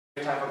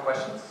Do you have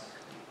questions,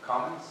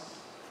 comments?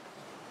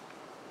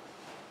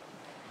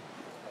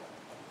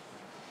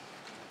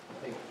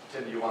 I think,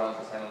 Tim, do you want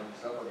to just handle it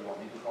yourself, or do you want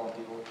me to call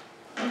people?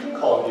 You can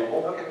call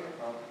people. Okay.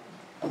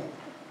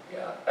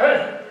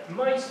 Yeah,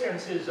 my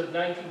sense is of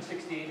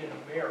 1968 in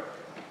America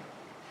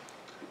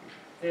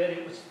that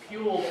it was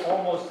fueled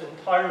almost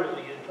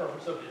entirely in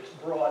terms of its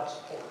broad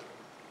support.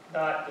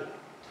 Not that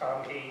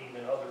Tom Hayden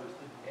and others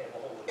didn't have a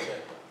whole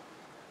agenda,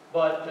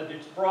 but that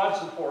its broad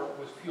support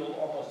was fueled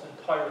almost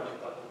entirely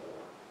by the war.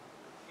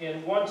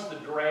 And once the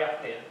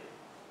draft ended,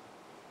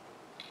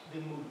 the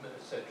movement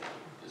essentially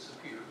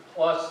disappeared.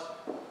 Plus,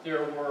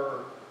 there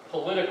were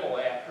political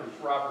actors,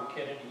 Robert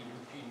Kennedy and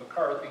Eugene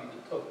McCarthy,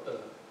 that took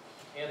the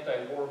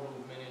anti-war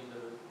movement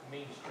into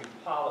mainstream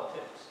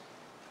politics.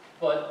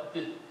 But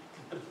the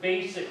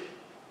basic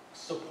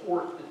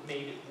support that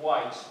made it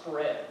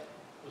widespread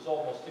was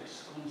almost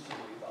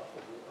exclusively about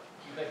the war.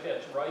 Do you think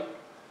that's right?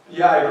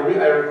 Yeah, I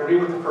agree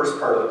with the first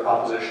part of the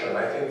proposition.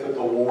 I think that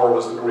the war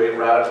was the great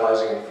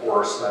radicalizing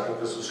force, and I think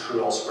this was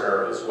true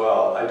elsewhere as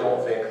well. I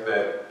don't think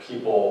that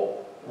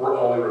people were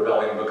only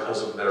rebelling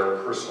because of their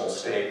personal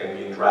stake in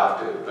being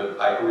drafted, but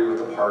I agree with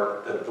the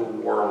part that the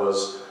war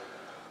was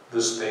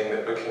this thing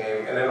that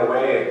became, and in a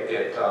way,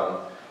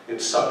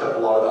 it sucked up a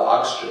lot of the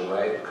oxygen,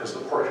 right? Because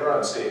the Port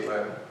Huron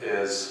statement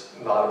is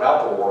not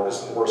about the war,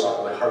 because the war's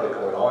not really hardly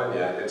going on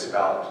yet. It's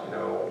about,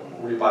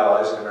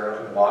 revitalizing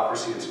American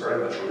democracy. It's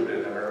very much rooted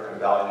in American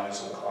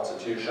values and the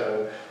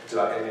Constitution. It's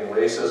about ending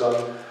racism.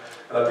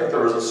 And I think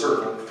there was a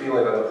certain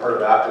feeling on the part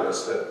of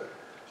activists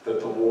that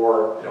the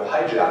war,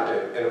 hijacked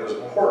it, and it was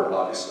important,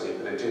 obviously,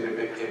 but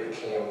it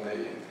became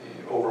the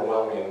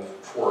overwhelming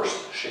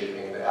force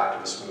shaping the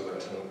activist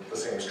movement, and the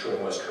same is true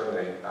in West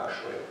Germany,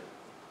 actually.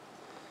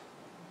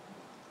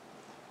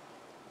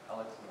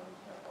 Alex?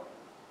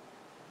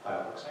 Hi,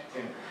 Alex.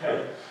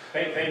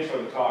 Thanks for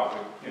the talk.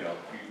 You've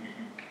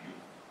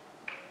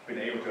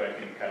been able to, I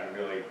think, kind of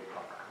really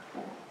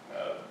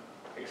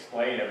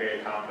explain a very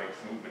complex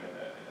movement in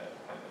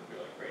a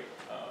really great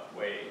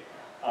way.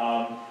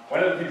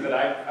 One of the things that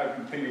I've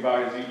been thinking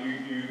about is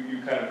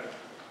you kind of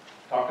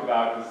talked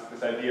about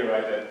this idea,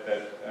 right,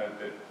 that's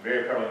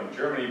very prevalent in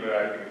Germany, but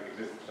I think it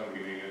exists to some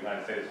degree in the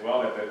United States as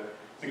well, that the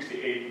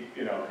 68,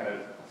 kind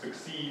of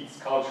succeeds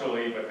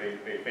culturally, but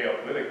they fail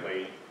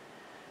politically.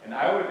 And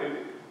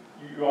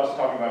you're also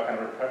talking about kind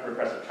of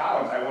repressive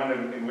tolerance. I wonder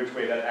in which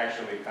way that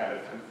actually kind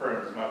of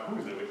confirms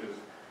Marcuse, which is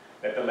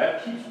that the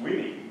left keeps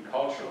winning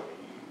culturally,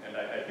 and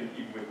I think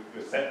even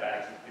with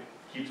setbacks, it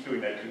keeps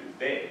doing that to this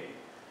day.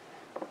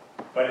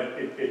 But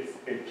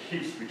it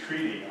keeps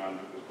retreating on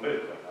the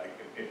politically. Like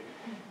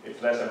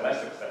it's less and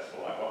less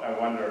successful. I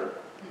wonder.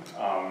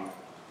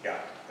 Yeah.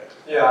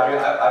 Yeah, I mean,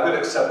 I would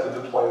accept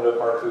the deployment of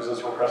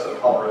Marcuse's repressive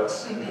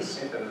tolerance in this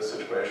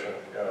situation.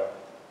 Yeah.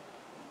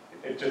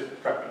 It just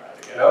struck me.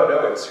 No,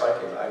 it's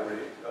striking. I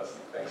agree.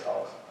 Thanks,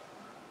 Alex.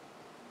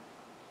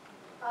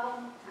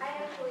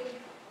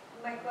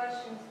 My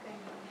questions can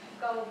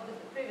go with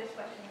the previous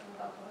question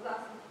that was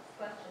asking this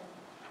question.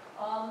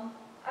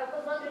 I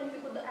was wondering if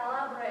you could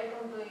elaborate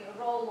on the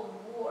role of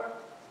war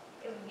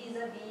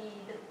vis-a-vis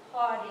the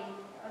party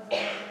as an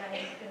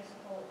organizing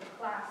principle, the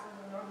class as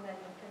an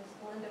organizing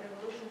principle in the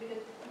revolution,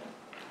 because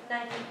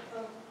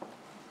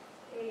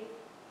it's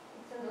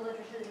in the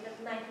literature that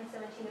the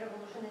 1917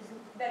 revolution is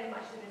very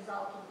much the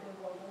result of the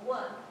World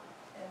War I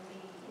and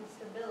the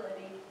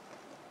instability.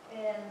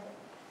 And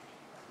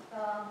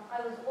I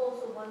was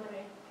also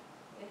wondering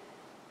if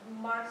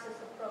Marx's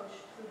approach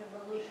to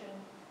revolution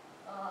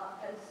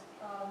as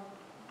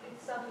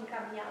it's something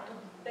coming out of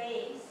the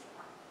base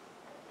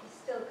is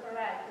still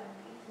correct, and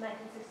if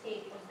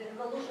 1968 was the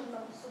revolution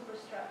of the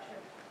superstructure,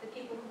 the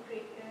people who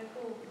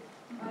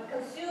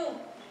consume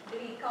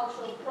the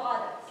cultural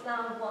products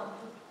now want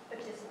to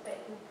participate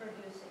in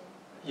producing.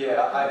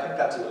 Yeah, I think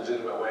that's a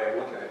legitimate way of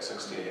looking at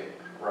 68,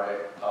 right?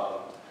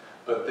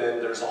 But then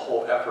there's a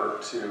whole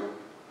effort to,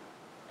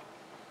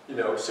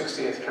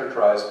 68 is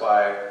characterized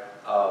by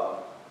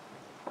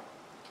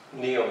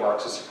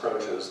neo-Marxist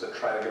approaches that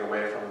try to get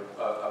away from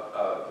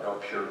a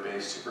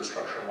pure-based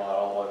superstructure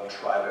model and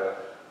try to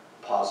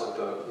posit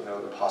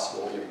the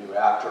possibility of new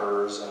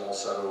actors, and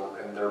also,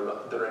 and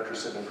they're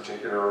interested in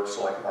particular,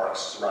 so like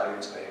Marx's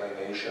writings on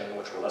alienation,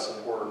 which were less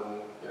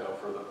important,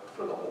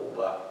 for the whole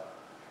left.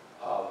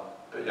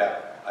 But yeah,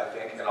 I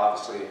think, and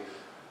obviously,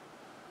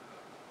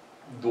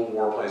 the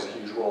war plays a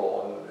huge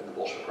role in the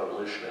Bolshevik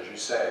Revolution, as you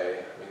say.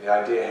 I mean, the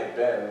idea had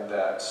been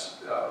that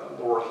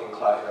the working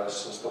class,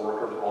 since the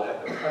worker of the world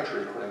had no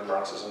country, according to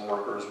Marxism,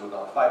 workers would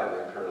not fight in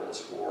the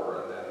imperialist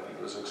war, and then it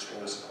was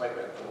extreme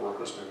disappointment when the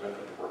workers' movement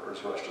and the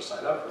workers rushed to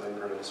sign up for the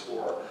imperialist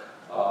war.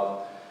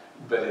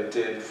 But it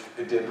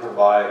did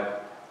provide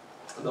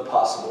the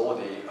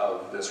possibility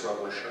of this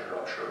revolutionary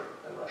rupture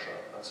in Russia.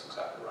 That's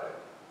exactly right.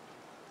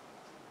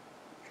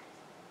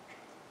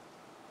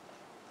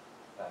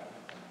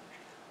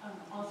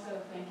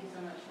 Also, thank you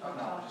so much for the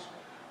talk.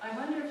 I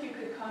wonder if you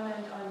could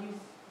comment on, you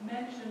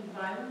mentioned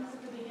violence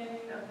at the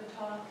beginning of the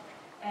talk,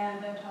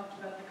 and then talked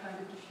about the kind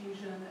of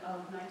diffusion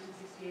of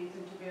 1968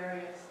 into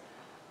various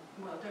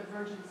well,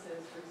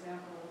 divergences, for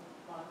example,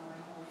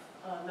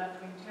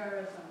 left-wing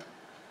terrorism.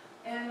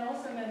 And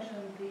also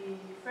mentioned the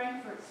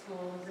Frankfurt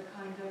School as a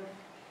kind of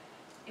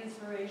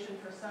inspiration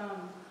for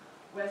some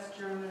West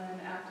German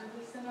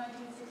activists in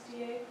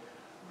 1968.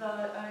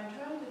 But I'm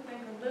trying to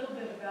think a little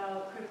bit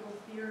about critical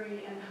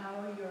theory and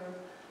how you're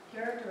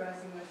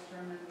characterizing West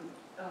German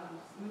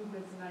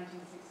movements in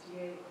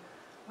 1968.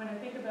 When I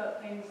think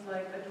about things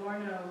like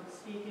Adorno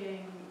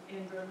speaking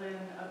in Berlin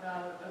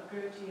about a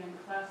Goethean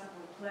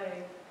classical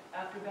play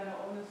after Benno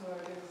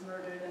Ohnesorg is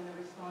murdered and the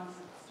response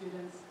that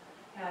students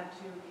had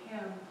to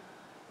him,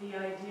 the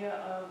idea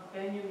of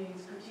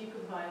Benjamin's critique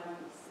of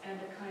violence and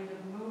a kind of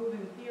move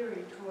in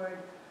theory toward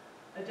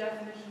a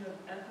definition of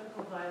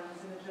ethical violence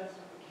and a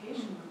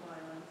justification of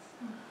violence.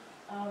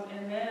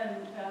 And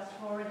then fast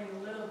forwarding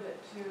a little bit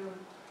to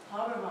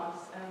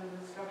Habermas and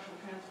the structural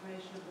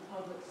transformation of the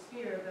public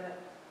sphere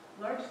that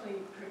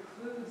largely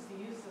precludes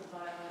the use of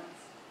violence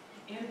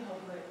in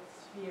public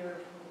sphere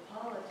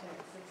for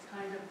politics. It's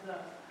kind of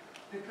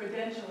the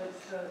credential,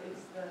 it's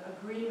the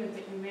agreement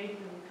that you make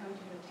when you come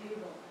to the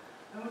table.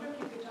 I wonder if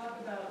you could talk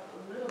about a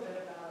little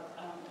bit about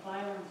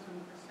violence from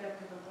the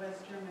perspective of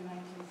West German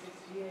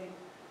 1968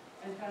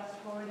 and fast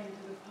forwarding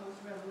to the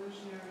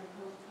post-revolutionary,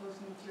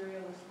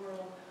 post-materialist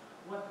world,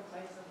 what the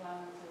place of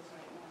violence is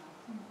right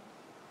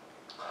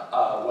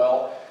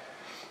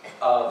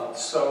now.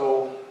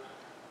 So,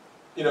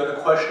 you know,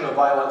 the question of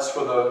violence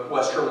for the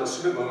West German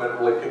student movement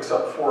really picks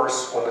up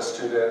force when the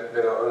student,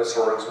 Benno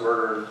Ohnesorg, is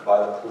murdered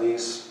by the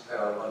police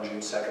on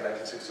June 2nd,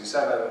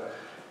 1967,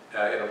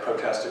 in a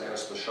protest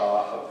against the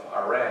Shah of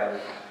Iran.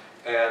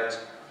 And,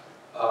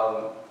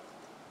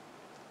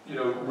 you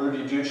know,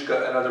 Rudi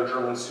Dutschke and other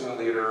German student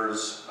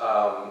leaders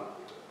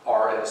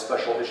are in a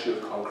special issue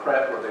of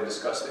Concrete where they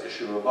discuss the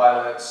issue of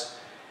violence.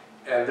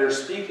 And they're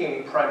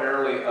speaking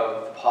primarily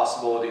of the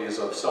possibilities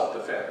of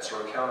self-defense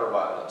or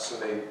counter-violence.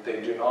 And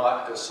they do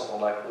not, as someone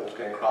like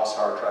Wolfgang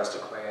Kraushauer tries to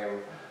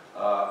claim,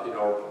 you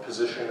know,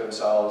 positioning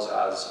themselves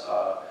as,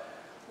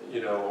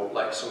 you know,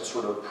 like some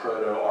sort of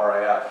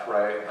proto-RAF,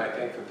 right? I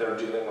think that they're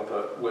dealing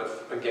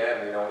with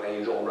again, you know, an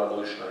age-old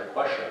revolutionary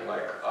question.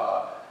 Like,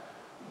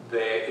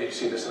 you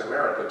see this in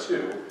America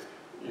too.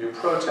 You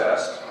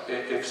protest,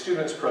 if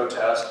students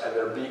protest and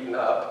they're beaten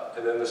up,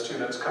 and then the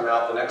students come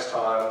out the next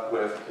time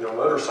with, you know,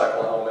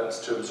 motorcycle helmets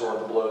to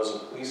absorb the blows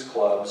of police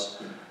clubs,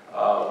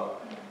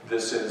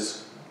 this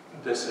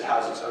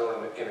has its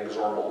own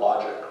inexorable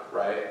logic,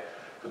 right?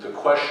 But the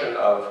question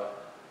of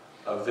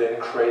then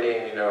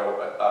creating, you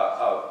know,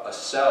 a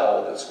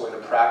cell that's going to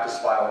practice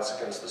violence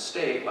against the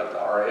state, like the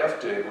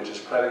RAF did, which is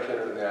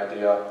predicated on the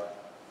idea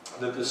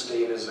that the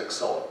state is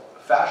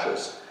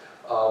fascist,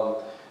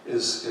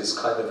 is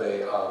kind of a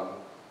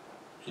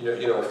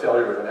you know a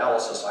failure of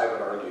analysis, I would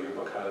argue,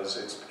 because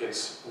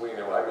it's you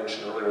know, I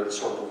mentioned earlier the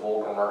sort of the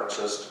vulgar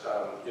Marxist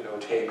you know,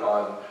 take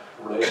on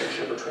the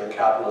relationship between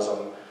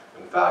capitalism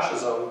and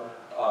fascism.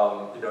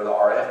 You know, the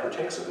RAF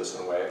partakes of this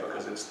in a way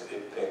because it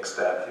thinks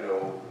that, you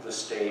know, the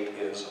state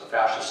is a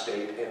fascist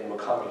state in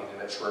becoming,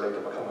 and it's ready to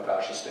become a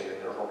fascist state,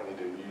 and therefore we need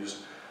to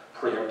use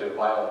preemptive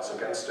violence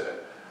against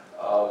it.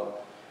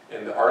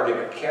 And the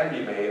argument can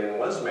be made, and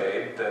was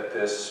made, that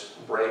this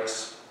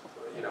breaks,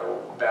 you know,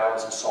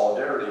 bounds of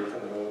solidarity within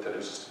the movement that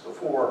existed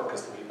before,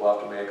 because the people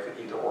have to make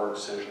the either-or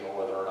decision on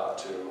whether or not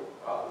to,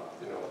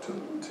 you know,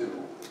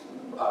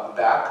 to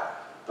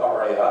back the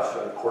RAF.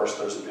 And of course,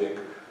 there's a big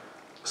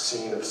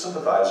scene of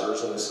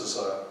sympathizers, and this is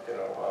a, you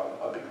know,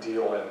 a big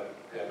deal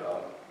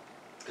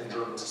in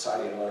German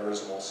society and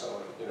letters, and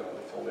also, you know,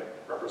 the filmic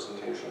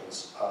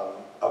representations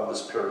of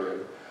this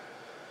period.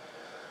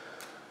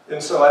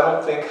 And so I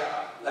don't think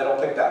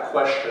that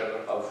question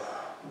of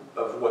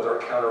whether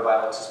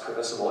counter-violence is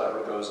permissible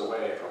ever goes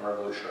away from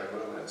revolutionary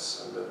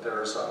movements, and that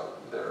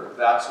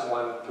that's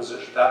one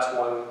position, that's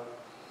one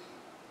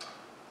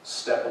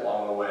step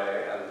along the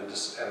way, and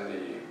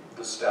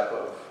the step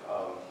of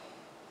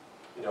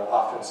you know,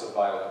 offensive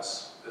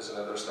violence is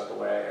another step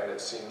away. And it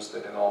seems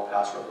that in all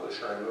past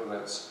revolutionary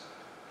movements,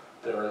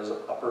 there is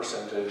a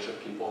percentage of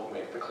people who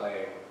make the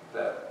claim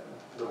that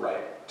the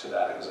right to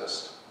that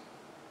exists.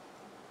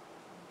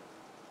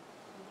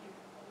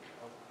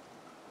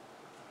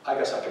 I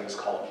guess I can just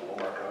call people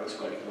Marco. It's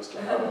ridiculous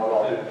to know what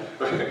I'll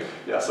do.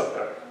 Yes, up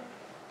there.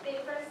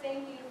 First,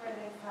 thank you for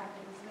this talk.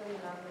 It was really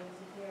lovely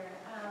to hear.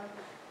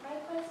 My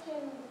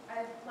question,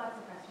 I have lots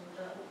of questions,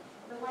 but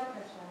the one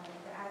question I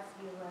wanted to ask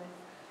you was,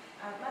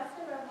 must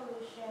a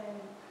revolution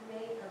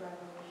create a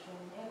revolution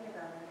in the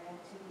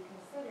government to be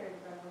considered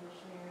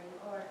revolutionary,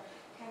 or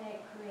can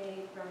it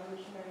create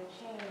revolutionary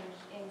change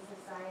in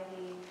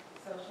society,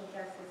 social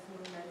justice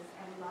movements,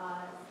 and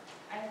laws?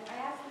 I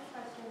ask this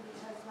question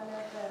because one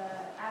of the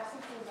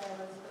absences I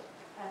was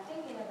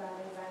thinking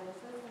about as I was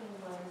listening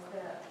was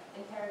the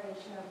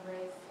interrogation of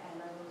race and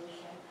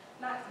revolution.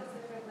 Not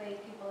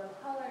specifically people of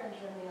color in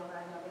Germany, although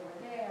I know they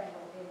were there and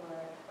what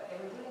they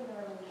were doing in the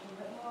revolution,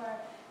 but more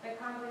the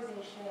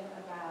conversation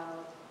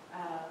about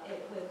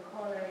it with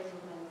corollary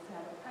movements in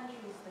other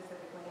countries,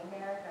 specifically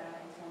America,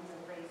 in terms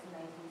of race in the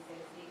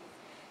 1960s,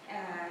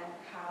 and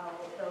how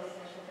those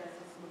social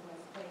justice movements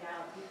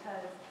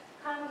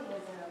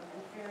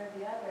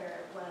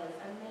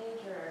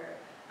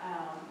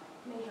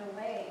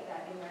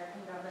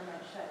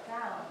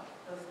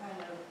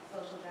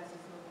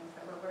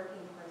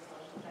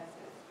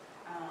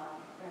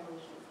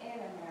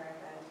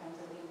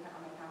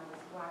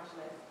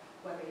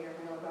story of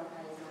real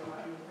recognizing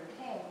Martin Luther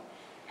King,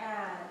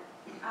 and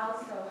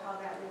also how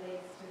that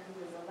relates to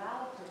who is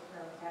allowed to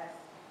protest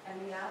and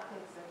the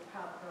optics of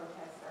how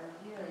protests are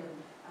viewed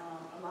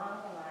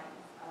along the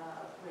lines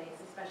of race,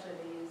 especially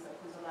the use of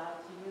who's allowed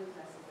to use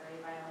necessary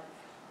violence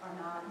or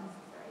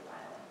non-necessary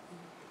violence.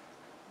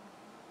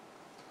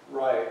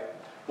 Right.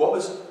 What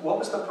was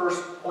the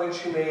first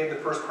point you made,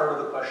 the first part of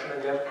the question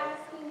again?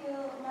 Asking you,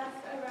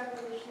 must a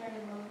revolutionary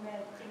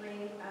movement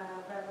create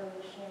a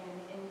revolution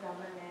in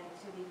government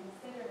to be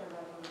considered a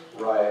revolution?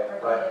 Right,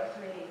 or right. can it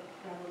create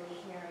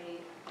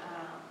revolutionary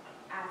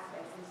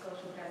aspects in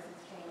social justice,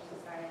 change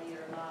society,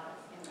 or laws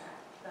in that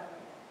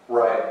government?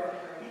 Right.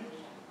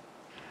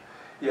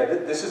 Yeah,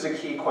 this is a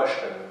key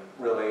question,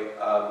 really.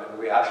 And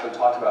we actually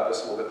talked about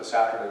this a little bit this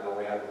afternoon when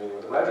we had the meeting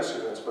with the Regis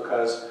students,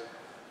 because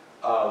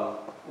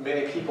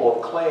many people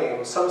have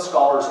claimed, some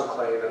scholars have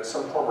claimed, and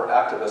some former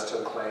activists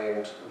have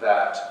claimed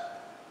that,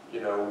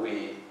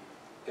 we,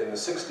 in the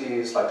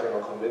 60s, like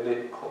Daniel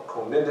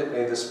Cohn-Bendit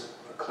made this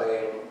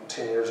claim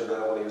 10 years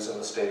ago when he was in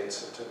the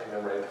States to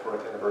commemorate the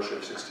 4th anniversary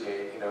of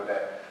 68,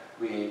 that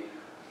we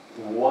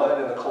won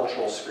in the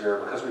cultural sphere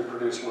because we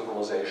produced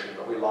liberalization,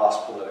 but we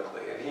lost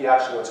politically. And he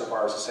actually went so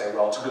far as to say,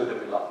 well, it's good that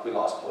we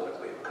lost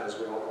politically because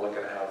we weren't really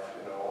going to have,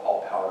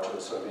 all power to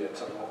the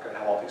Soviets, and we weren't going to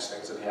have all these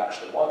things that he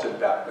actually wanted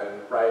back then,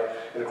 right?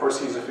 And of course,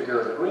 he's a figure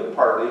of the Green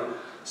Party,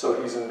 so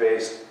he's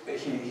embraced,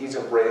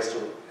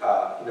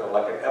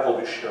 like an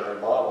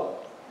evolutionary model.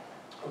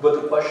 But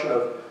the question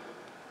of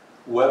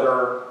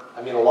whether,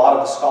 a lot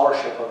of the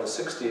scholarship on the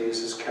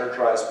 60s is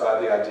characterized by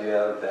the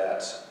idea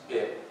that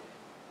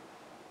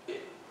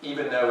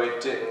even though it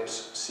didn't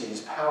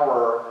seize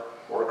power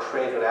or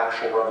create an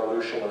actual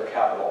revolution with a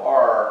capital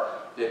R,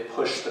 it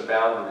pushed the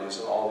boundaries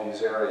in all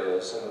these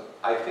areas. And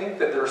I think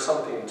that there's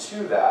something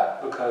to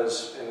that,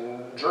 because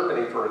in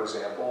Germany, for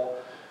example,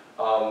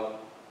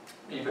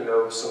 even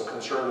though some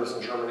conservatives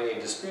in Germany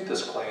dispute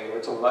this claim,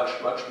 it's a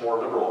much, much more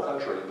liberal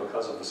country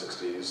because of the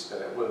 60s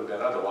than it would have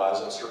been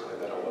otherwise, and certainly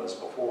than it was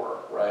before,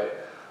 right?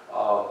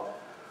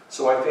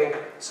 So I think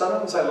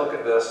sometimes I look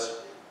at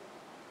this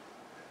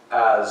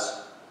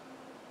as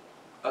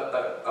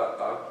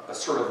a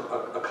sort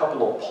of a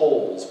couple of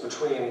poles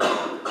between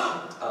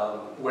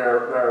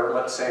where,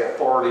 let's say,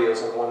 authority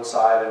is on one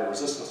side and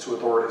resistance to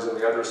authority is on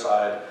the other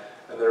side,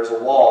 and there's a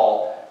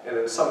wall, and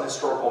in some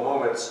historical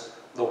moments,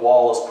 the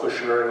wall is pushed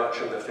very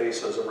much in the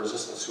faces of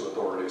resistance to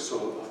authority.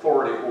 So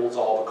authority holds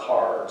all the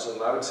cards,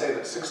 and I would say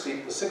that the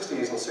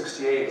 60s and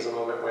 68 is a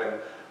moment when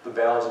the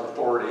bounds of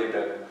authority have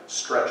been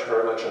stretched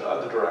very much in the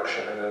other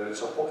direction, and then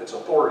it's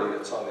authority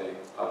that's on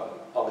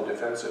the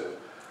defensive.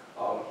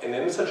 And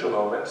in such a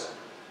moment,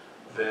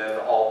 then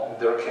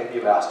there can be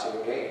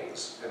lasting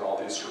gains in all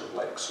these sort of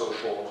like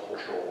social and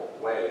cultural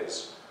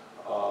ways.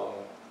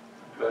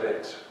 But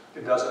it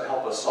doesn't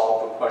help us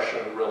solve the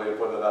question really of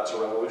whether that's a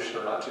revolution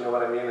or not. Do you know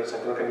what I mean? It's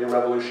like there can be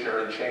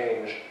revolutionary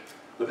change,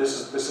 but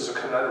this is a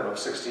conundrum of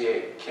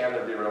 68. Can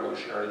there be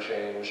revolutionary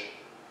change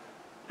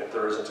if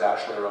there isn't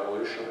actually a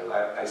revolution? And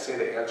I say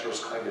the answer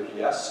is kind of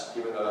yes,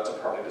 even though that's a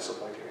partly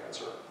disappointing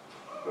answer.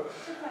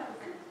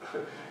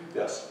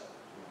 Yes.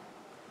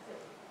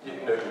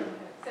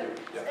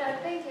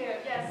 Thank you.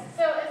 Yes.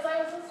 So as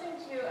I was listening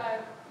to,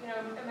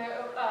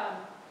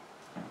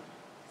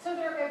 some of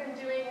the work I've been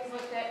doing has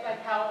looked at like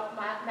how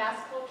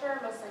mass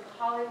culture, mostly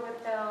Hollywood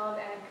film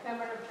and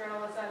commemorative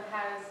journalism,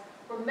 has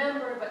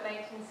remembered what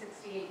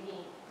 1968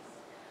 means,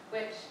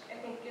 which I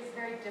think is a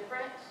very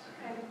different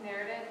kind of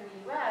narrative in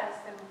the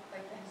U.S. than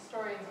like the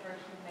historian's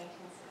version of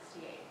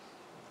 1968.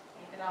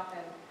 And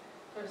often,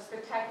 sort of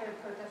spectacular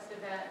protest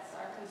events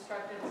are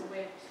constructed as a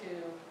way to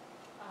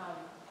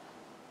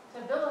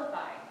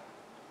vilify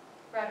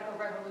radical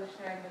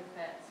revolutionary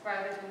movements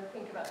rather than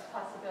think about the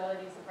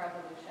possibilities of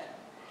revolution.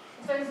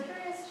 And so I was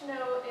curious to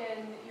know,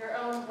 in your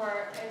own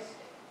work, as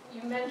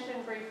you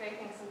mentioned briefly, I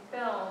think, some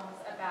films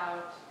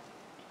about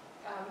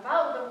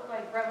the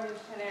like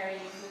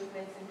revolutionary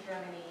movements in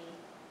Germany,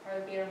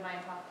 or the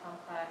Biedermeinhof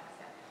complex.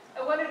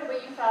 I wondered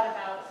what you thought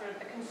about sort of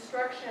the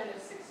construction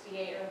of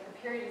 68, or the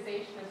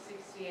periodization of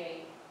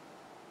 68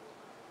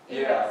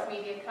 in mass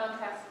media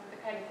contrast with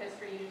the kind of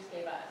history you just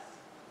gave us.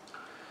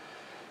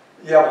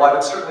 Yeah, well, I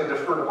would certainly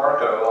defer to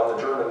Marco on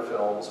the German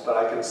films, but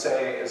I can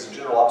say as a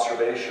general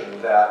observation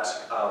that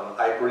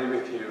I agree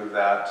with you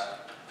that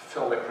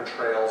filmic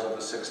portrayals of the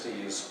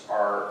 60s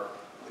are,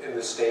 in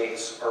the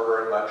States, have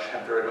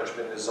very much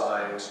been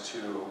designed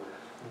to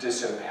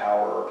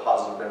disempower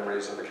positive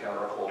memories of the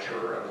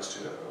counterculture and the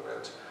student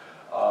movement.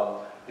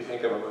 You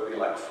think of a movie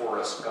like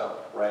Forrest Gump,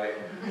 right?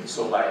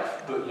 So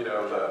like the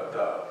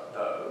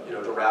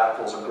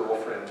radical's a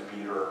girlfriend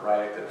beater,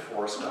 right? That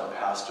Forrest Gump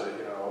has to,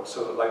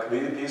 so like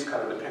these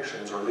kind of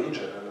depictions are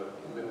legion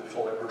in the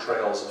filmic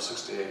portrayals of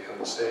 68 in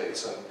the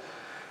States. And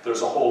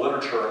there's a whole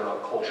literature in the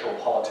cultural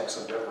politics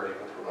of memory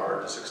with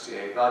regard to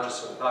 68, not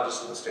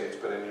just in the States,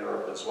 but in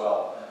Europe as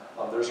well.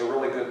 There's a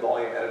really good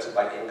volume edited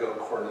by Ingo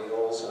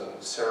Cornels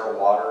and Sarah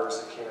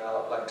Waters that came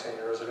out like 10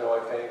 years ago,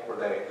 I think, where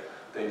they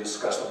They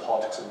discuss the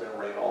politics of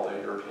memory in all the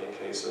European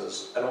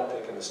cases. I don't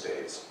think in the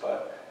States,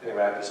 but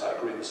anyway, I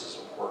agree this is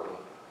an important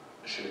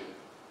issue.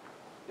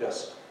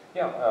 Yes?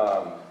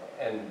 Yeah,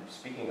 and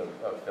speaking of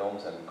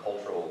films and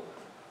cultural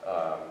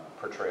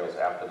portrayals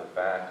after the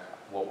fact,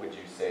 what would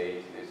you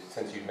say,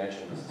 since you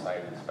mentioned the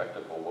Society of the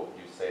Spectacle, what would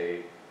you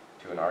say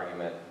to an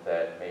argument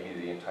that maybe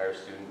the entire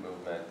student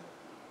movement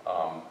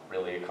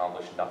really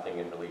accomplished nothing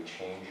in really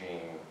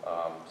changing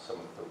some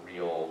of the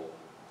real,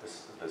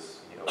 this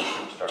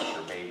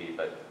superstructure maybe,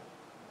 but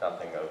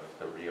nothing of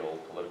the real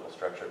political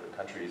structure of the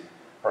countries,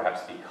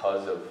 perhaps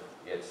because of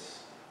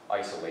its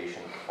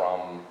isolation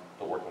from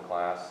the working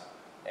class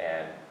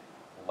and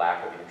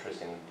lack of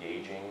interest in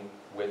engaging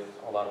with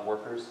a lot of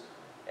workers,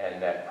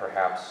 and that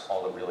perhaps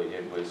all it really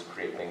did was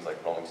create things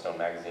like Rolling Stone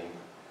magazine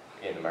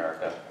in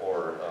America,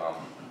 or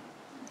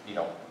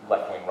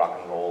left-wing rock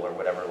and roll, or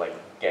whatever, like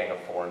Gang of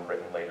Four in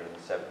Britain later in the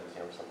 70s,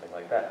 or something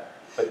like that.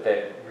 But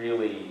that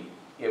really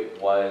it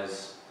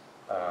was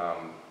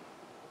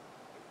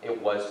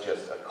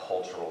just a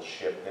cultural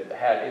shift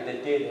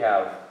that did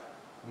have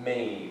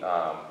many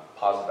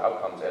positive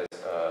outcomes, as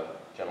the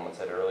gentleman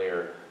said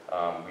earlier.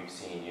 We've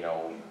seen,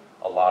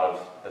 a lot of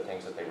the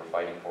things that they were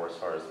fighting for as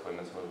far as the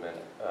women's movement,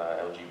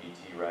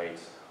 LGBT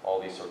rights, all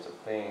these sorts of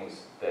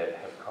things that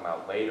have come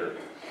out later,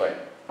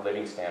 but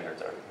living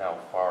standards are now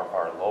far,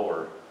 far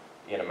lower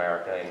in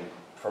America and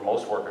for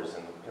most workers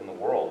in the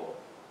world.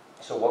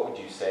 So what would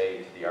you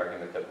say to the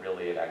argument that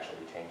really it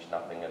actually changed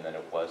nothing, and then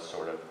it was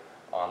sort of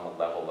on the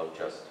level of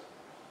just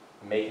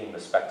making the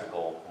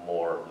spectacle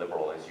more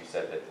liberal, as you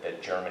said,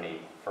 that Germany,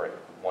 for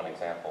one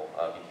example,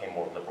 became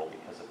more liberal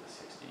because of the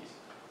 60s?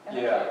 And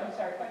Yeah. actually, I'm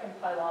sorry, if I can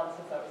pile on,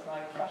 since that was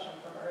my question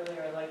from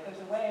earlier, like there's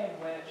a way in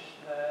which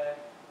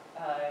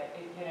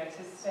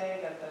to say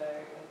that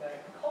the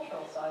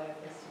cultural side of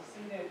this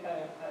succeeded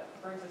kind of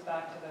brings us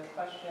back to the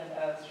question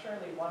of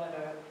surely one of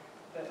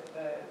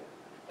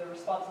the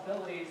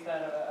responsibilities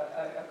that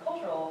a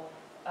cultural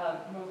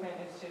movement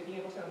is to be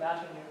able to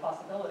imagine new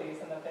possibilities,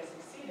 and that they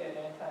succeeded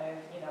in kind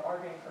of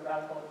arguing for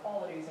radical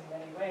equalities in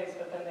many ways,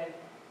 but then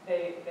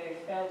they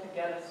failed to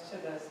get us to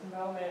this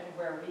moment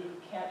where we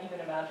can't even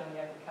imagine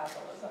the end of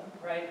capitalism,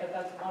 right?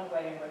 That's one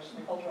way in which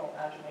the cultural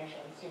imagination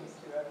seems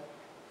to have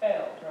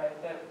failed, right?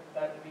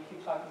 That we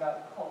keep talking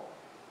about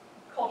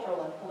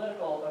cultural and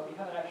political, but we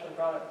haven't actually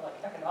brought up like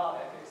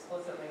economic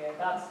explicitly, and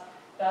that's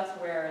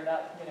where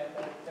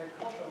the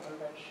cultural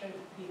movement should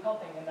be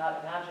helping in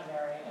that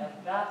imaginary, and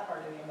that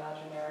part of the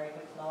imaginary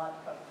has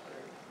not come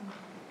through.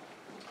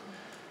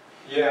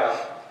 Yeah,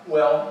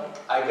 well,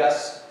 I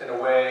guess in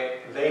a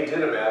way they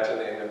did imagine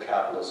the end of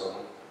capitalism,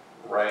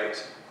 right?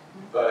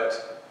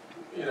 But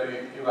you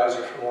guys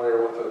are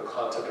familiar with the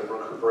concept of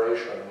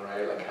recuperation,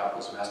 right? Like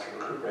capitalism has to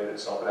recuperate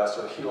itself, it has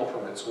to heal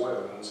from its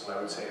wounds, and I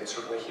would say it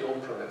certainly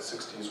healed from its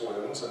 60s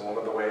wounds, and one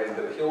of the ways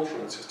that it healed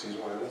from its 60s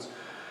wounds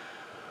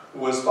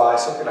was by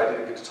something I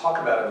didn't get to talk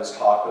about in this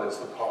talk, but it's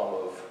the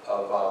problem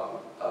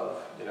of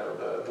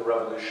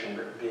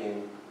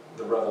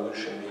the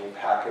revolution being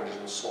packaged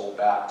and sold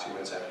back to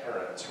its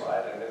adherents,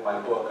 right? And in my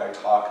book, I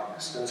talk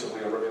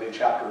extensively over many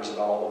chapters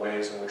about all the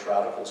ways in which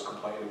radicals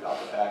complained about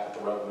the fact that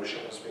the revolution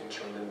was being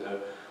turned into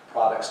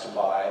products to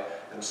buy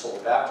and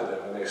sold back to them,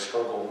 and they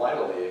struggled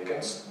mightily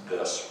against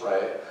this,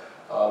 right?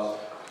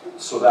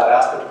 So that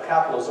aspect of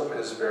capitalism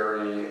is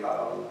very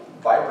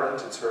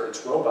vibrant, it's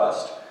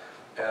robust,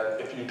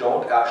 and if you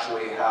don't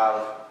actually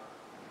have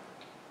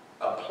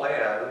a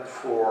plan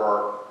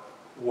for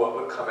what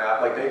would come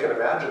out, like they can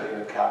imagine the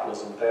end of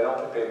capitalism, but I don't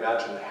think they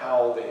imagined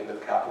how the end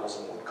of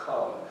capitalism would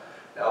come.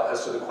 Now,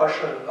 as to the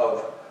question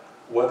of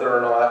whether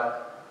or not,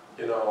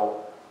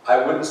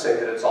 I wouldn't say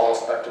that it's all a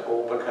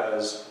spectacle,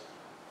 because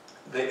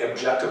they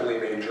objectively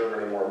made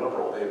Germany more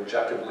liberal. They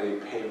objectively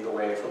paved the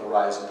way for the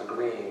rise of the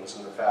Greens,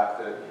 and the fact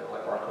that,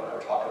 like Marco and I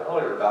were talking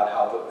earlier about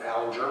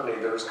how in Germany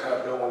there's kind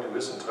of no one who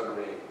isn't a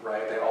Green,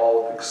 right? They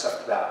all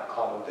accept that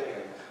common thing,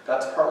 and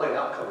that's partly an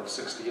outcome of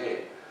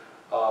 '68.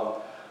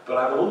 But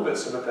I'm a little bit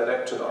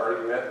sympathetic to the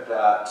argument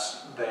that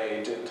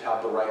they didn't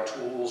have the right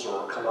tools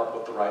or come up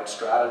with the right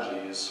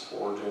strategies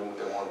for doing what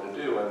they wanted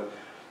to do. And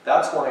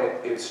that's why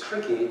it's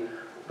tricky,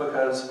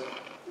 because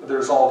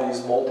there's all these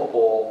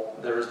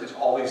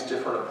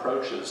different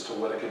approaches to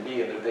what it could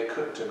be, and that they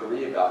couldn't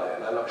agree about it.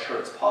 And I'm not sure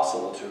it's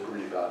possible to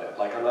agree about it.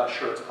 Like, I'm not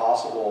sure it's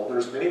possible.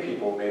 There's many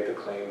people who made the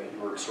claim that you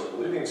were sort of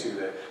alluding to,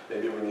 that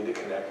maybe we need to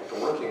connect with the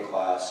working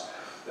class.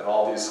 And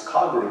all these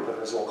COG group and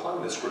these little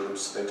communist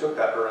groups, they took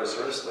that very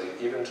seriously,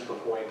 even to the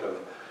point of,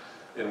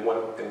 in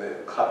the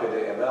Copy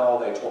de ML,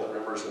 they told the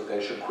members that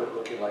they should quit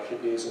looking like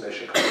hippies and they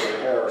should cut their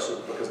hair,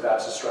 because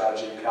that's a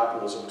strategy in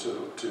capitalism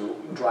to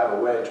drive a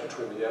wedge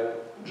between the young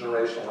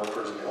generation of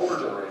workers and the older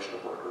generation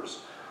of workers,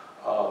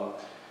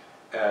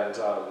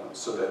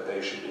 so that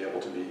they should be able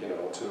to be,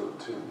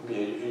 to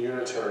be a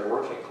unitary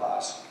working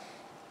class.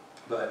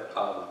 But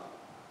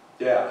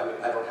yeah, I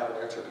mean, I don't have an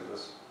answer to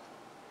this.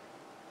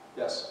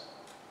 Yes.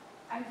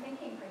 I'm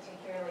thinking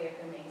particularly of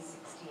the May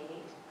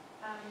 '68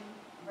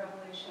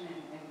 revolution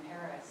in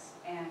Paris,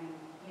 and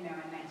you know,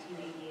 in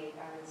 1988,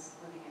 I was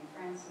living in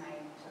France, and I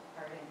took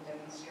part in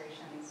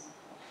demonstrations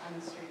on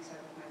the streets of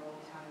my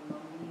little town in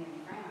Lomé in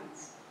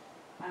France.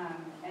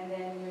 And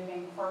then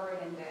moving forward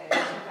into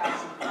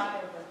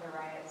 2005 with the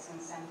riots in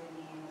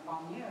Saint-Denis and the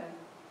banlieue,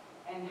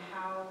 and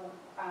how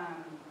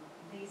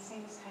these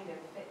things kind of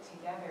fit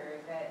together,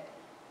 that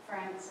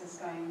France is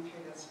going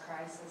through this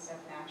crisis of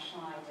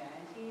national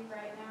identity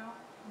right now,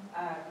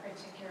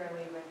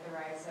 particularly with the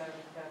rise of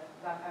the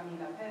La Famille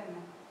Le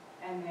Pen,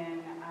 and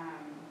then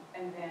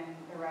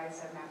the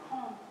rise of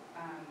Macron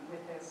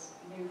with this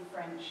new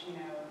French, you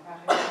know, La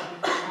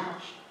République En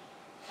Marche,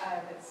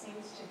 that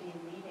seems to be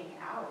leaving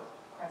out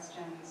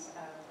questions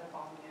of the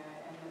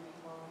banlieue and the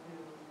people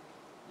who,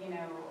 you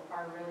know,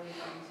 are really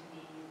going to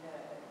be the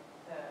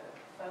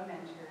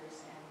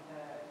fomenters and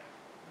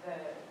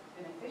the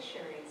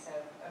beneficiaries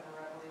of a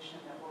revolution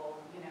that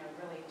will, you know,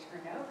 really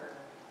turn over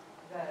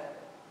the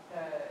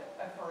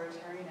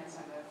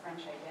authoritarianism of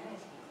French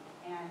identity.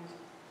 And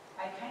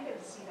I kind of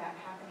see that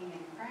happening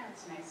in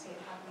France, and I see it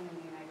happening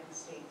in the United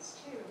States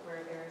too,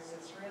 where there's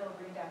this real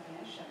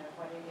redefinition of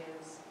what it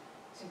is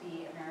to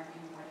be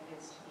American and what it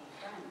is to be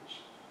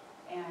French.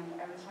 And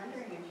I was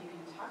wondering if you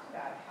can talk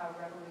about how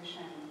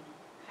revolution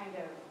kind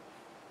of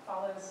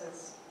follows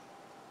this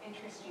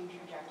interesting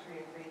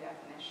trajectory of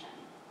redefinition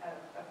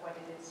of what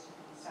it is to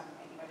be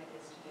something, what it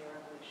is to be a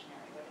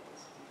revolutionary, what it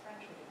is to be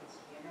French, what it is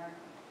to be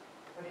American,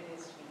 what it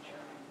is to be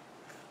German.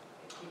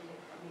 If you could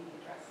maybe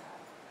address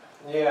that.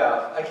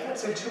 Yeah, I can't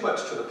say too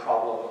much to the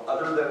problem,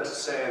 other than to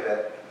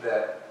say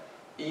that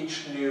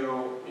each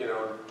new, you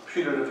know,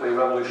 putatively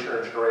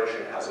revolutionary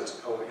generation has its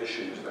own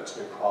issues and its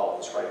new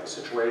problems, right? The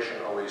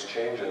situation always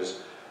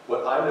changes.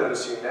 What I'm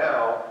noticing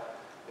now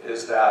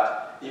is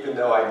that even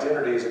though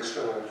identity is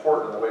extremely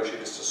important in the way she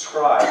just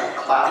described,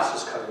 class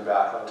is coming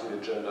back onto the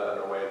agenda in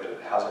a way that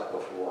it hasn't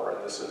before,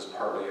 and this is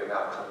partly an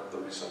outcome of the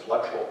recent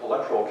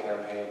electoral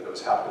campaign that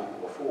was happening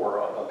before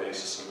on the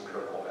basis of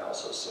empirical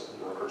analysis of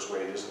workers'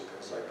 wages and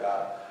things like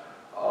that.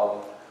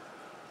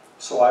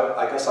 So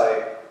I guess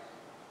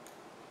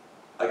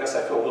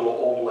I feel a little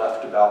old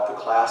left about the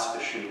class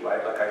issue,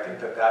 right? Like I think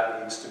that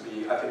needs to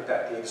be, I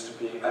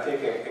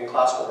think in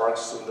classical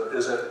Marxism there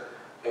isn't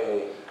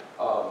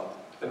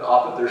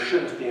there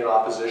shouldn't be an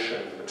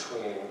opposition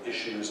between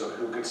issues of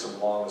who gets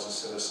along as a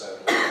citizen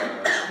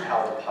and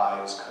how the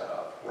pie is cut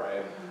up,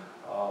 right?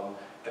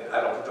 And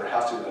I don't think there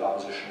has to be that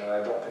opposition, and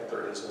I don't think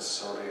there is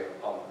necessarily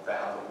on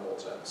behalf of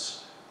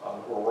militants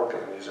who are working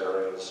in these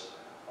areas.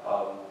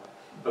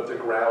 But the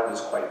ground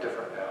is quite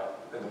different now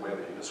in the way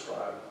that you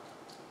described.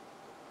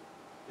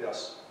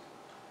 Yes?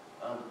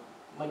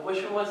 My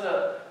question was,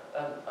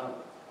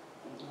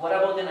 what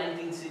about the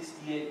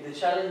 1968, the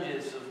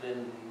challenges of the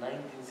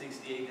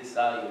 1968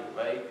 desire,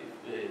 right,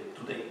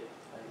 today?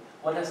 Right?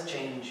 What has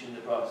changed in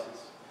the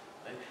process?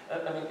 Right?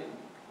 I mean,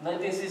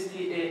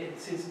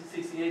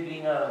 1968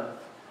 being,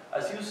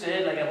 as you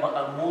said, like a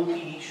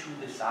multi-issue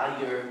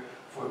desire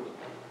for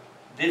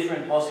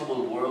different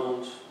possible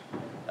worlds.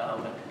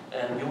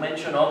 And you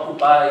mentioned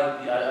Occupy,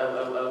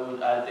 I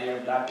would add there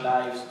Black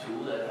Lives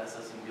too, that has a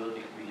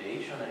symbiotic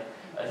relation.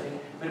 I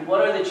think, but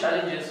what are the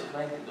challenges of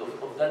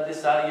that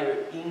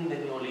desire in the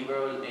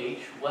neoliberal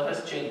age? What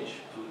has changed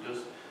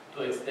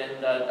to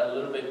extend that a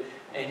little bit?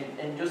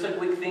 And just a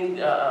quick thing,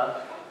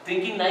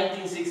 thinking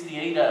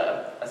 1968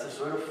 as a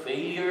sort of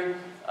failure,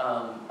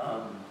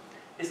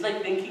 it's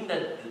like thinking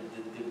that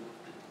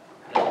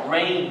that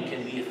rain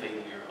can be a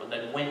failure, or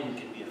that wind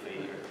can be a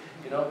failure.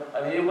 You know,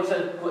 I mean, it was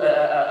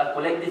a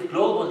collective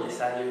global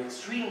desire,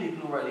 extremely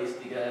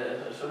pluralistic,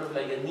 sort of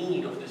like a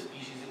need of the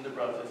species in the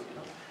process. You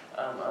know.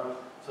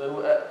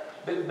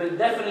 But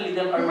definitely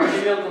there are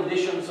material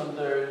conditions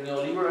under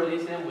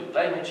neoliberalism with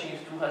climate change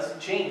too has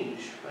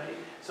changed, right?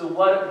 So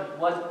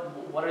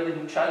what are the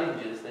new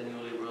challenges that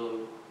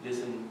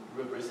neoliberalism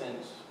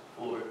represents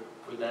for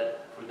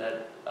that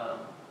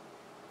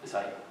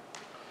desire?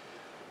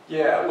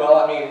 Yeah, well,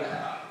 I mean,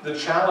 the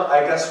challenge,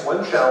 I guess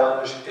one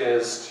challenge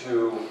is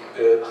to,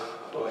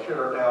 well,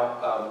 here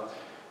now,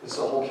 it's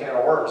a whole can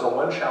of worms. So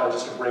one challenge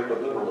is to break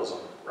with liberalism,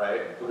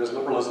 right? Because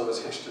liberalism has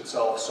hitched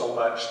itself so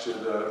much to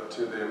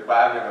the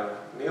wagon of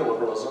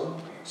neoliberalism,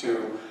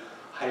 to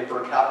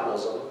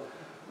hyper-capitalism,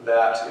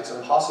 that it's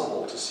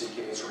impossible to seek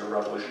any sort of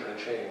revolutionary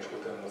change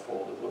within the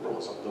fold of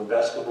liberalism. The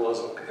best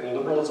liberalism, and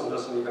liberalism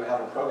doesn't even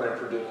have a program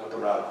for dealing with the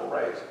radical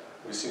right.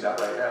 We see that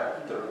right now.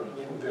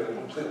 They're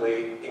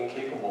completely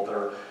incapable.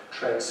 They're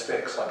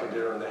transfixed like a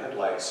deer in the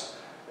headlights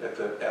at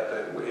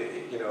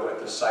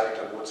the sight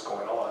of what's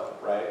going on,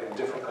 right? In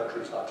different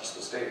countries, not just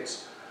the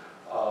States.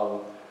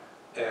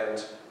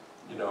 And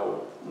you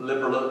know,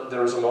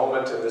 there was a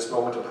moment in this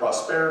moment of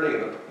prosperity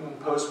in the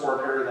post-war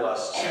period of the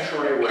last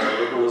century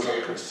where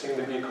liberalism could seem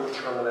to be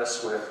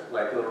coterminous with,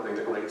 like, literally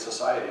the Great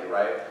Society,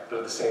 right? But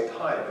at the same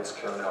time, it's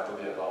carrying out the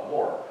Vietnam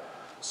War.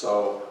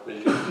 So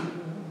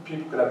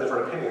people could have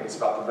different opinions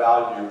about the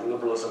value of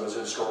liberalism as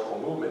a historical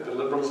movement, but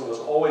liberalism has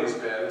always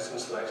been,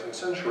 since the 19th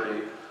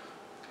century,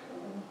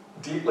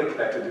 deeply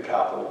connected to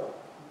capital.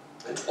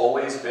 It's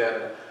always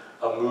been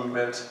a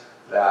movement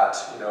that,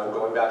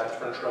 going back to the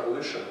French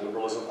Revolution,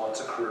 liberalism wants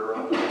a career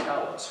around their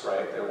talents,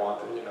 right? They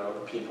want the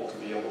people to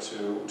be able to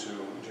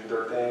do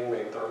their thing,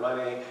 make their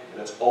money, and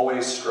it's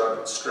always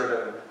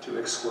striven to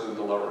exclude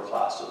the lower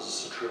classes.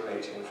 This is true in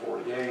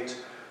 1848.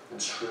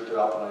 It's true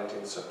throughout the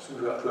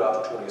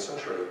 20th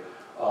century.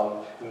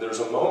 And there's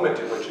a moment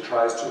in which it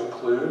tries to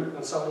include,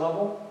 in some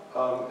level,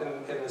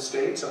 in the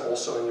States and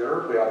also in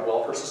Europe. We have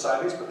welfare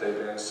societies, but they've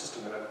been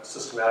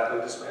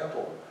systematically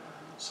dismantled.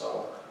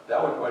 So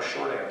that would be my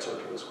short answer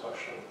to this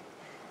question.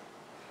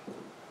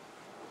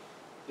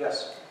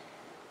 Yes?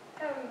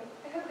 I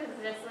hope this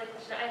is just like a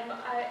question.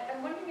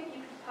 I'm wondering if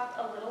you could talk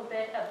a little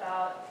bit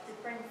about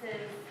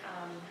differences.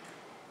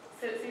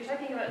 So you're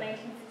talking about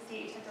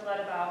 1968, you talked a lot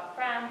about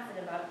France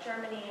and about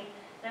Germany.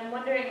 And I'm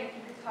wondering if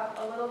you could talk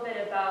a little bit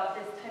about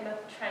this time of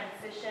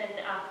transition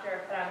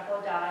after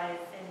Franco dies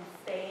in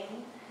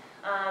Spain.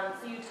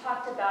 So you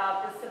talked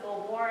about the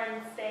Civil War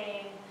in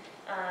Spain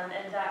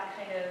and that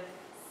kind of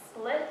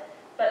split.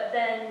 But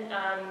then,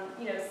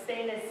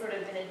 Spain is sort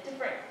of in a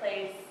different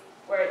place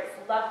where it's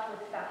left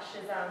with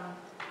fascism,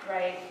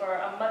 right, for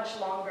a much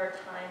longer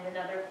time than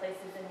other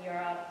places in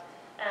Europe.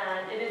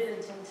 And it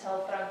isn't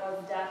until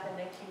Franco's death in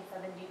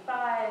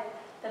 1975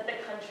 that the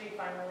country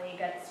finally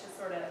gets to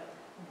sort of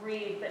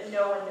breathe, but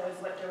no one knows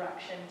what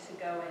direction to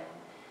go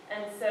in.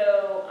 And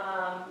so,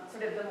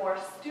 sort of the more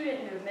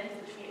student movements,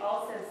 which we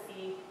also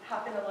see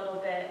happen a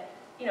little bit,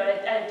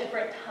 at a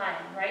different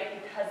time,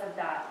 right, because of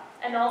that.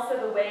 And also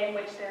the way in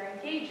which they're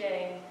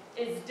engaging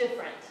is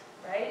different,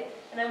 right?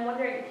 And I'm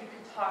wondering if you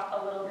could talk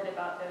a little bit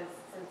about those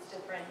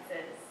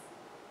differences.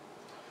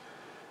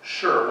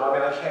 Sure. Well,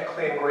 I can't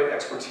claim great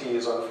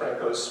expertise on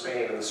Franco's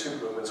Spain and the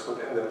student movements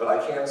within them, but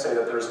I can say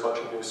that there's a bunch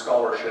of new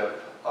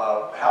scholarship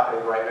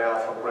happening right now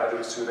from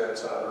graduate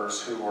students and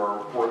others who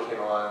are working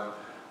on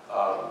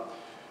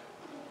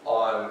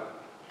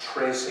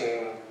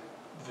tracing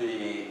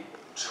the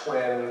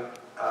twin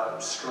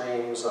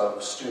streams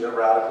of student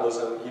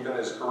radicalism, even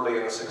as early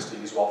in the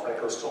 60s while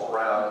Franco's still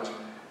around,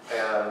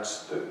 and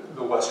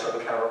the Western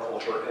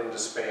counterculture into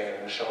Spain,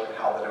 and showing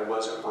how that it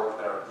wasn't broke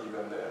there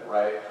even then,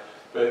 right?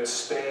 But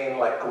Spain,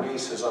 like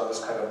Greece, is on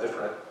this kind of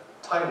different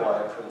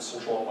timeline from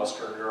Central and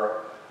Western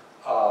Europe.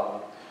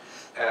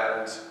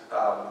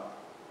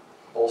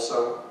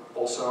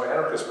 Also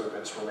anarchist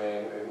movements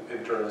remain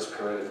during this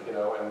period,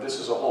 and this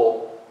is a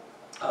whole,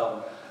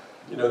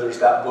 there's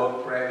that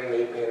book, Granny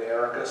Made Me an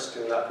Anarchist,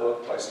 in that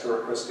book by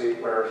Stuart Christie,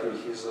 where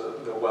he's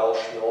the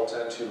Welsh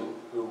militant who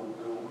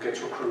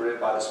gets recruited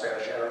by the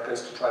Spanish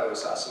anarchists to try to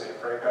assassinate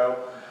Franco.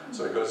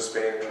 So he goes to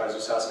Spain and tries to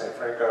assassinate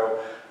Franco,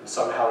 and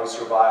somehow he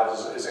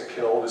survives, isn't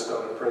killed, is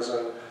thrown in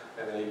prison,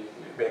 and then he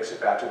makes it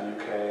back to the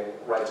UK,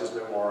 writes his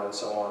memoir and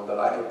so on. But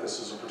I think this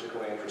is a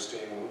particularly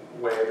interesting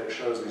way that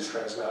shows these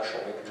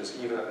transnational linkages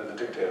even under the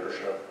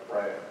dictatorship,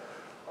 right?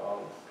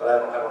 But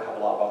I don't have a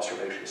lot of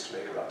observations to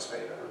make about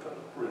Spain other than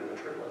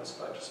rudimentary ones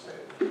that I just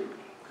made.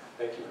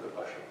 Thank you for the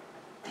question.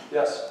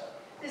 Yes?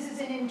 This is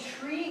an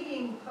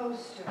intriguing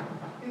poster.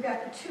 You've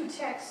got the two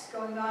texts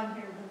going on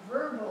here, the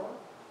verbal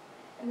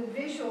and the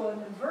visual,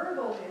 and the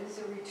verbal is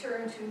a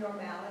return to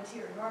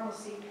normality or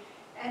normalcy,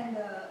 and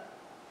the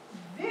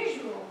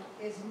visual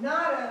is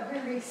not a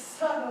very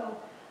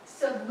subtle,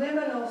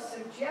 subliminal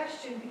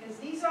suggestion, because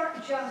these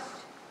aren't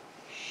just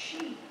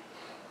sheep.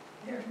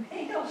 They're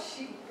male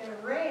sheep, they're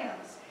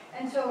rams.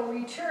 And so a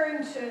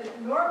return to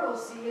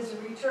normalcy is a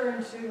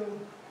return to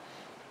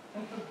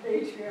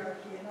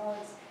patriarchy and all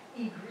its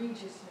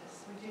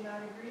egregiousness. Would you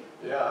not agree?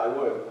 Yeah, I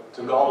would.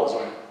 To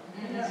Gaullism.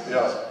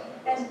 Yes.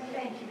 And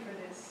thank you for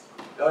this.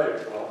 Oh,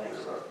 you're welcome.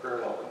 You're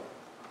very welcome.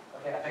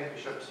 Okay, I think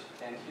we should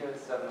end here at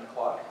 7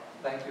 o'clock.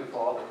 Thank you for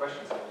all the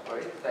questions. That was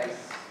great. Thanks,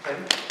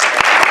 Tim.